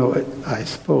 Well, I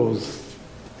suppose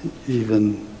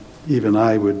even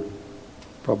I would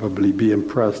probably be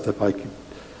impressed if I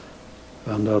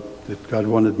found out that God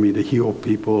wanted me to heal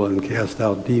people and cast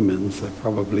out demons. I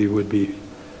probably would be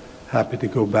happy to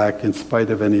go back in spite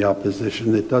of any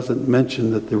opposition. It doesn't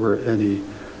mention that there were any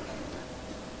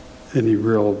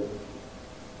real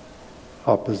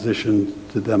opposition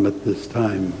to them at this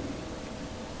time.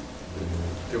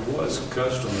 There was a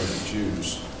custom of the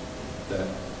Jews that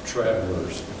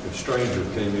travelers, if a stranger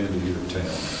came into your town,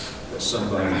 that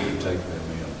somebody would take them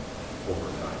in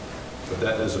overnight. But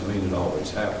that doesn't mean it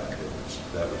always happened.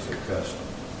 That was their custom.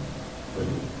 But,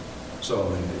 it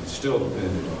still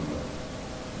depended on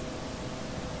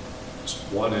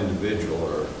one individual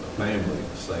or a family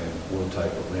saying, we'll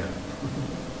take them in.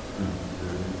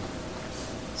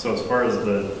 So as far as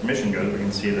the mission goes, we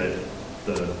can see that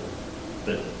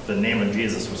the name of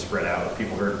Jesus was spread out.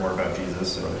 People heard more about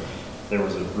Jesus, and there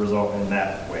was a result in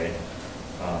that way.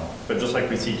 But just like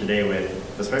we see today,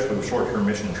 especially with short-term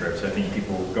mission trips, I think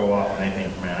people go off and they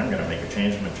think, man, I'm going to make a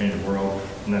change, I'm going to change the world,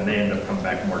 and then they end up coming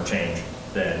back more changed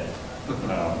than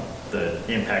the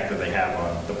impact that they have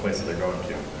on the place that they're going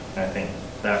to. And I think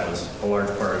that was a large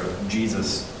part of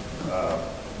Jesus'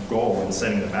 goal in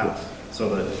sending them out, so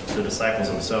that the disciples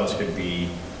themselves could be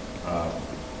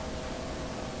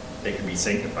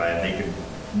sanctified. They could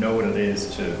know what it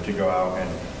is to go out and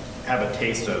have a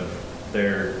taste of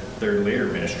their later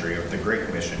ministry, of the Great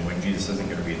Commission, when Jesus isn't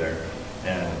going to be there,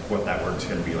 and what that work's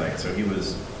going to be like. So he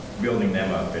was building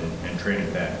them up and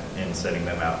training them and sending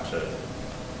them out to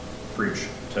preach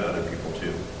to other people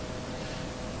too.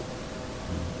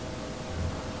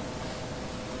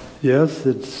 Yes,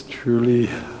 it's truly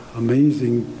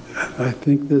amazing. I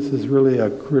think this is really a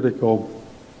critical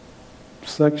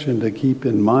section to keep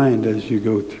in mind as you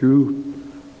go through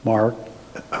Mark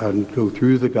and go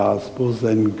through the Gospels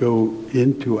and go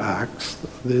into Acts.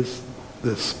 This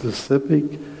specific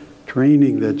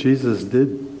training that Jesus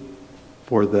did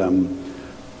for them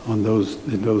in those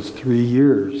 3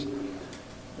 years,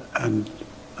 and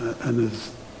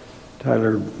as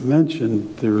Tyler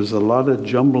mentioned, there was a lot of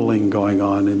jumbling going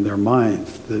on in their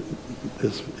minds, that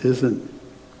this isn't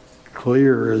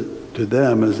clear to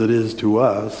them as it is to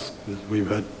us, because we've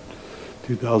had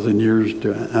 2,000 years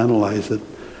to analyze it.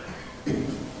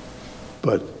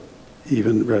 But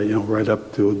even right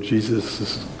up to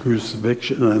Jesus'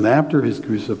 crucifixion and after his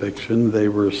crucifixion, they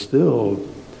were still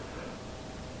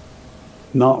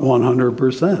not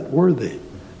 100%, were they?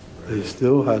 They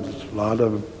still had a lot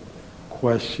of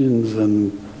questions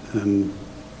and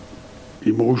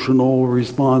emotional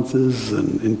responses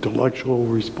and intellectual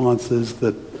responses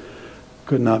that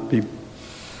could not be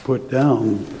put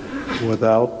down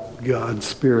without God's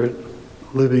Spirit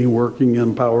living, working,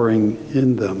 empowering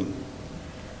in them.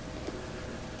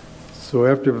 So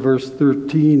after verse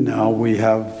 13 now we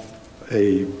have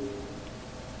a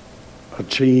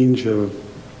change of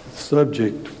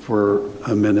subject for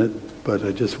a minute, but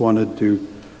I just wanted to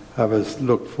have us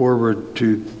look forward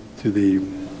to the,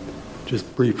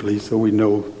 just briefly, so we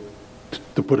know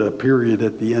to put a period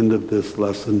at the end of this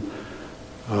lesson.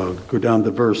 Go down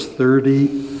to verse 30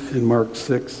 in Mark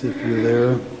 6 if you're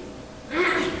there.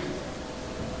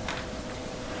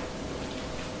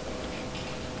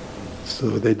 So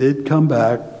they did come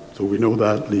back, so we know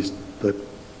that at least, that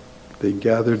they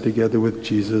gathered together with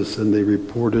Jesus and they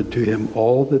reported to him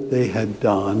all that they had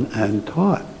done and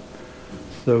taught.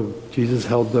 So Jesus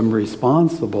held them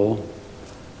responsible,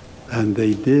 and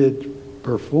they did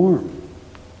perform.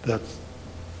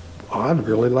 I'd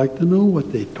really like to know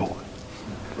what they taught.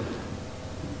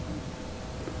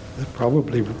 They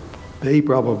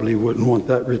probably wouldn't want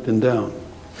that written down.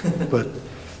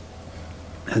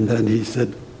 And then he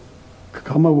said,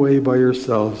 "Come away by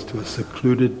yourselves to a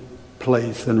secluded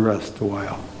place and rest a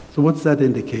while." So what's that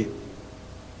indicate?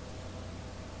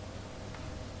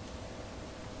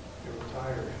 They were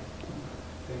tired.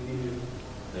 They needed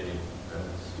to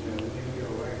get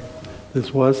away.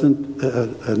 This wasn't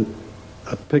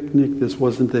a picnic. This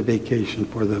wasn't a vacation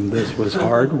for them. This was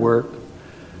hard work.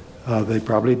 They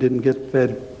probably didn't get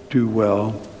fed too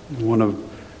well. One of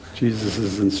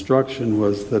Jesus' instruction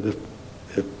was that if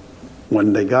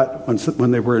when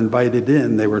they were invited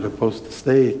in, they were supposed to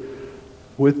stay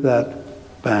with that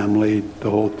family the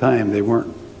whole time. They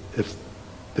weren't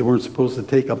supposed to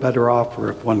take a better offer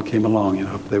if one came along.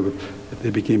 If they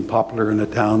became popular in a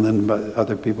town, then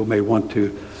other people may want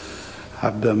to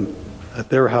have them at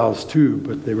their house too.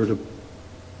 But they were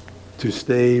to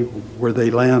stay where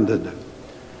they landed.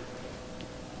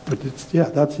 But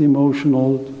that's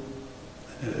emotional.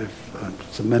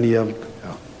 So many of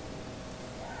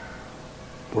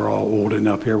we're all old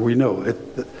enough here. We know it.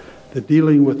 The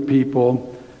dealing with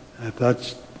people,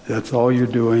 that's all you're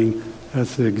doing.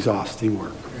 That's exhausting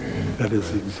work. That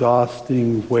is an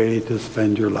exhausting way to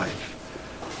spend your life.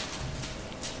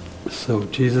 So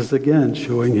Jesus again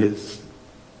showing his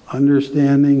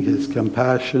understanding, his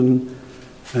compassion,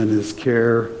 and his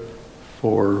care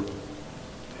for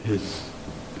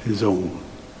his own.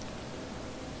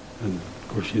 And of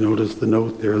course, you notice the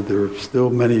note there. There are still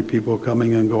many people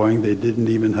coming and going. They didn't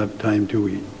even have time to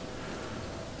eat.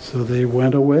 So they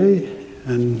went away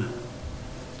and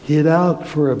hid out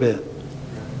for a bit.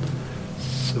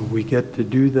 So we get to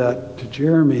do that to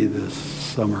Jeremy this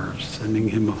summer, sending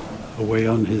him away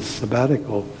on his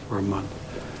sabbatical for a month.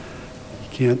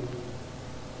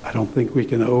 I don't think we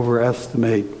can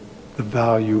overestimate the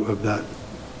value of that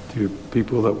to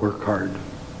people that work hard.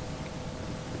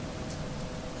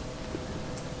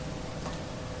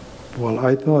 Well,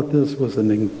 I thought this was an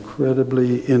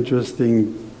incredibly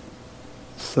interesting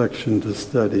section to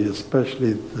study,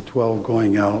 especially the 12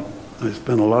 going out. I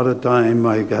spent a lot of time.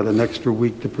 I got an extra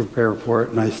week to prepare for it,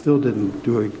 and I still didn't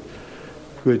do a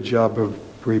good job of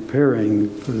preparing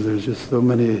because there's just so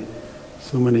many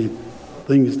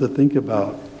things to think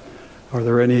about. Are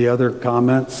there any other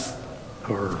comments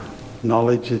or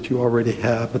knowledge that you already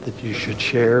have but that you should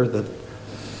share that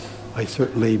I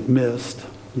certainly missed?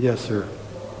 Yes, sir.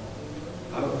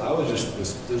 I was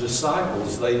just, the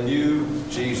disciples, they knew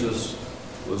Jesus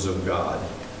was of God.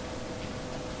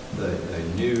 They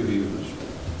knew he was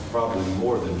probably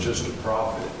more than just a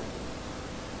prophet.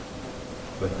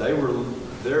 But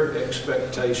their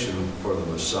expectation for the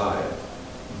Messiah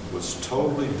was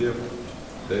totally different.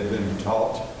 They'd been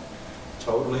taught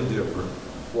totally different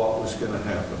what was going to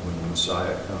happen when the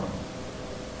Messiah come.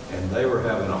 And they were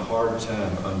having a hard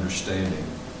time understanding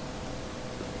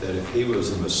that if he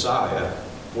was the Messiah,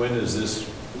 when is this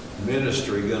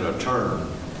ministry going to turn?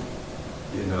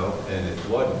 You know, and it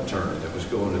wasn't turning. It was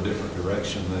going a different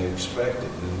direction than they expected.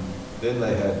 And then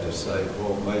they had to say,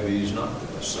 well, maybe he's not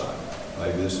the Messiah.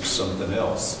 Maybe this is something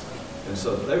else. And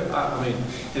so, I mean,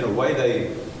 in a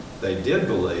way they did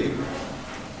believe,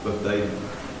 but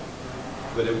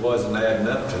it wasn't adding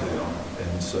up to them.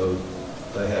 And so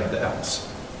they had doubts.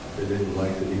 They didn't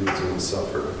like that he was going to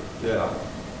suffer. Yeah.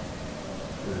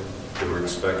 They were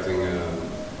expecting a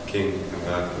king to come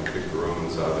back and kick the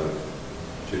Romans out of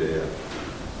Judea.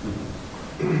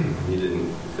 He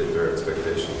didn't fit their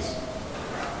expectations.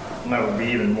 And that would be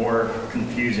even more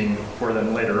confusing for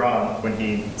them later on when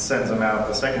he sends them out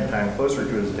the second time closer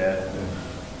to his death.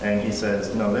 And he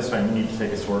says, no, this time you need to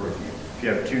take a sword with you. If you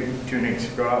have 2 tunics,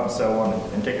 go out and sell one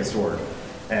and take a sword.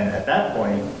 And at that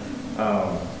point,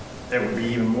 it would be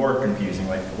even more confusing.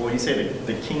 Like, well, you say that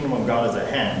the kingdom of God is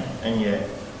at hand, and yet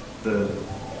the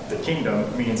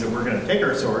kingdom means that we're going to take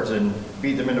our swords and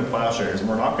beat them into plowshares, and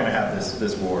we're not going to have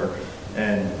this war.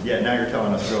 And yet now you're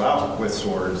telling us to go out with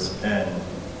swords, and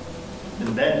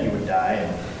then he would die.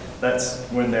 And that's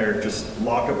when they're just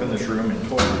locked up in this room and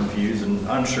totally confused and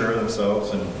unsure of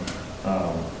themselves. And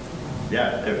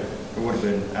it would have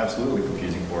been absolutely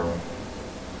confusing for them.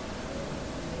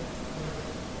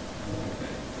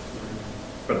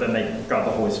 But then they got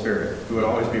the Holy Spirit, who would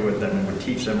always be with them and would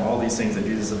teach them all these things that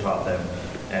Jesus had taught them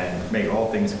and make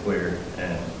all things clear.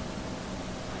 And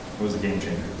it was a game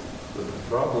changer. But the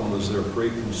problem was their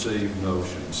preconceived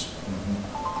notions.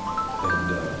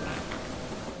 And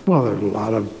Well,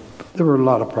 there were a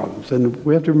lot of problems, and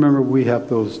we have to remember we have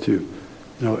those too.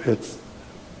 You know,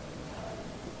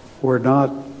 we're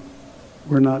not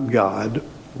God.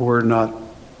 We're not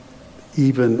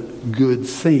even good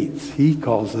saints. He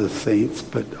calls us saints,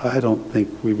 but I don't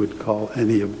think we would call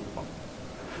any of.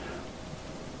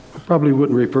 We probably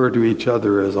wouldn't refer to each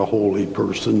other as a holy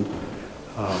person,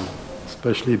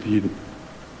 especially if the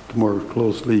more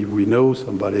closely we know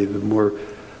somebody, the more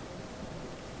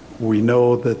we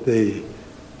know that they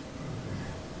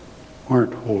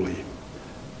aren't holy.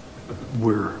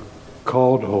 We're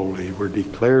called holy. We're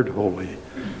declared holy.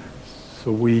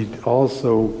 So we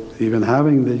also, even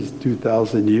having these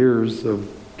 2,000 years of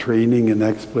training and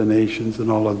explanations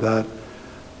and all of that,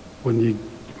 when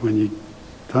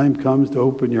time comes to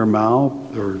open your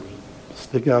mouth or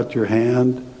stick out your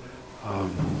hand,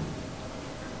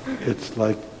 it's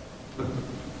like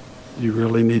you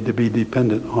really need to be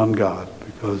dependent on God,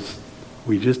 because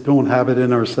we just don't have it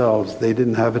in ourselves. They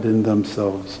didn't have it in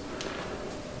themselves.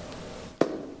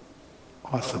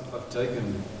 Awesome. I've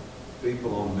taken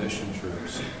people on mission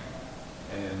trips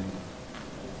and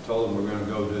told them we're going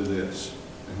to go do this.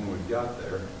 And when we got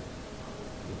there,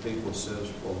 the people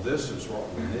says, well, this is what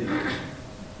we need.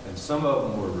 And some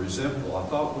of them were resentful. I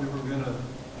thought we were going to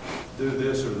do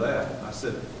this or that. I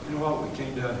said, you know what? We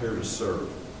came down here to serve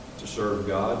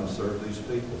God and serve these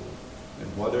people.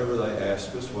 And whatever they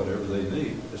ask us, whatever they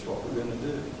need, is what we're going to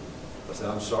do. I said,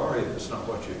 I'm sorry if it's not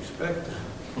what you expected,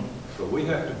 but we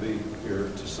have to be here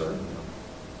to serve them.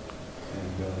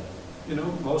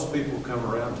 And, most people come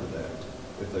around to that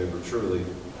if they were truly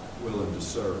willing to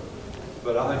serve.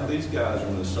 But I think these guys were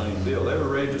in the same deal. They were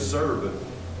ready to serve, but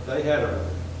they had a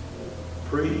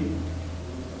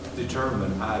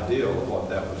predetermined ideal of what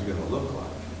that was going to look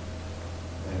like.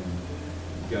 And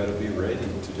you've got to be ready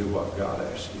to do what God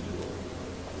asks you to do.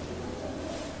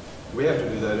 We have to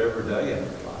do that every day in our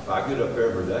life. I get up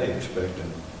every day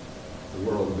expecting the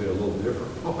world to be a little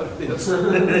different from what it is.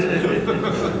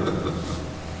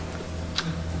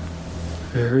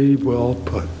 Very well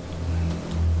put.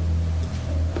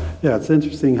 Yeah, it's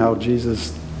interesting how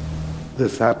Jesus,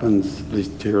 this happens, at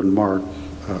least here in Mark,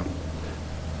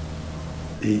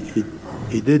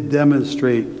 he did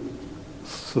demonstrate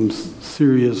some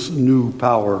serious new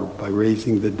power by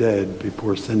raising the dead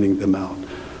before sending them out.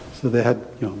 So they had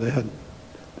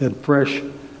fresh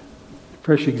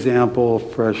example,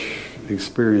 fresh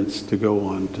experience to go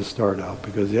on to start out.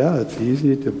 Because it's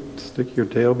easy to stick your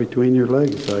tail between your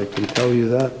legs. I can tell you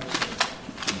that.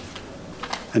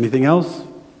 Anything else?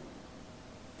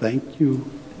 Thank you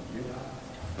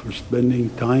for spending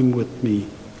time with me.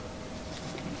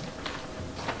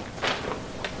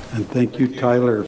 And thank you, Tyler,